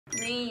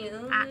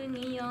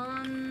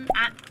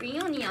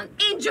Reunion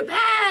in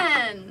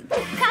Japan!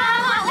 Come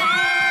on!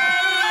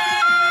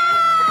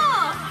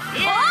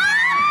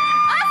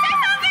 Yeah! Oh, say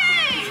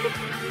something!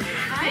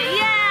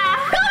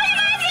 Yeah! Going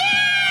back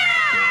here!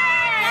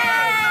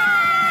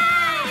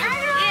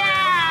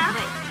 Yeah!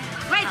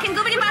 Wait, can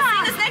Gubidi-ma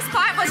sing this next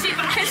part?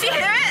 Can she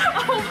hear it?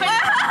 Oh my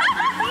god!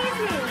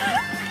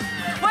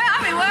 Where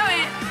are we?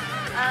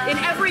 In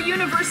every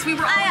universe, we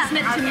were always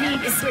meant to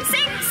meet.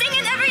 Sing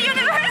in every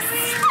universe!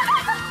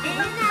 In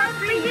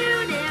every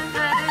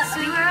universe,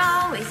 we were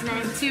always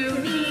meant to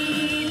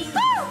meet.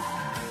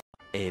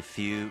 A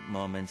few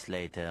moments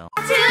later.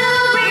 To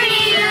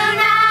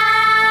reunite!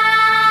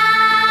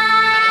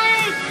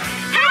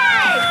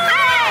 Hey!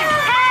 Hey!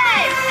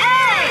 Hey!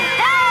 Hey!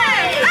 Hey!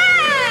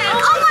 Hey!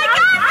 Oh my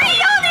god,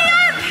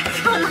 reunion!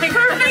 Oh my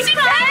god, she came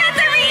at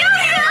the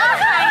reunion! Oh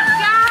my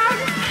god!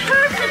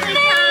 Perfectly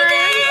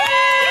timed!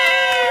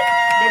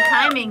 The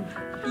timing.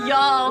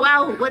 Yo!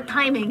 Wow, what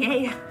timing,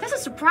 eh? That's a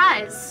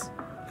surprise.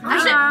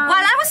 Actually,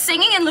 while I was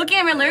singing and looking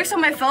at my lyrics on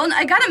my phone,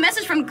 I got a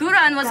message from Gura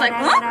and was like,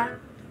 huh?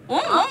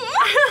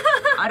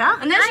 Ara?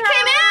 And then she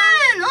came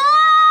in!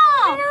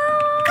 Oh!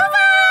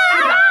 Guba!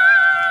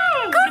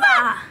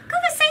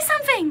 Guba, say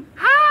something!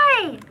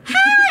 Hi!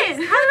 Hey!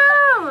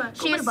 Hello!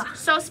 She's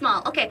so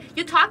small. Okay,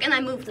 you talk and I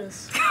move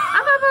this.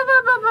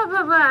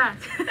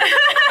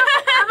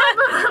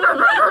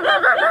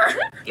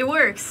 It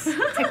works.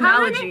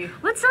 Technology.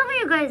 What song are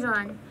you guys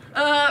on?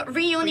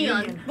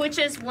 Reunion, which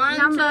is 1,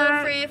 2,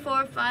 3,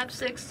 4, 5,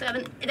 6,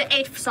 7. The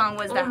 8th song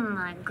was that. Oh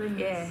my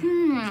goodness.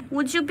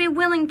 Would you be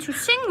willing to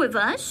sing with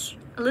us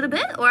a little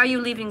bit, or are you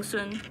leaving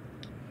soon?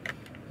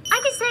 I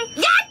can say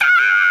Yatta!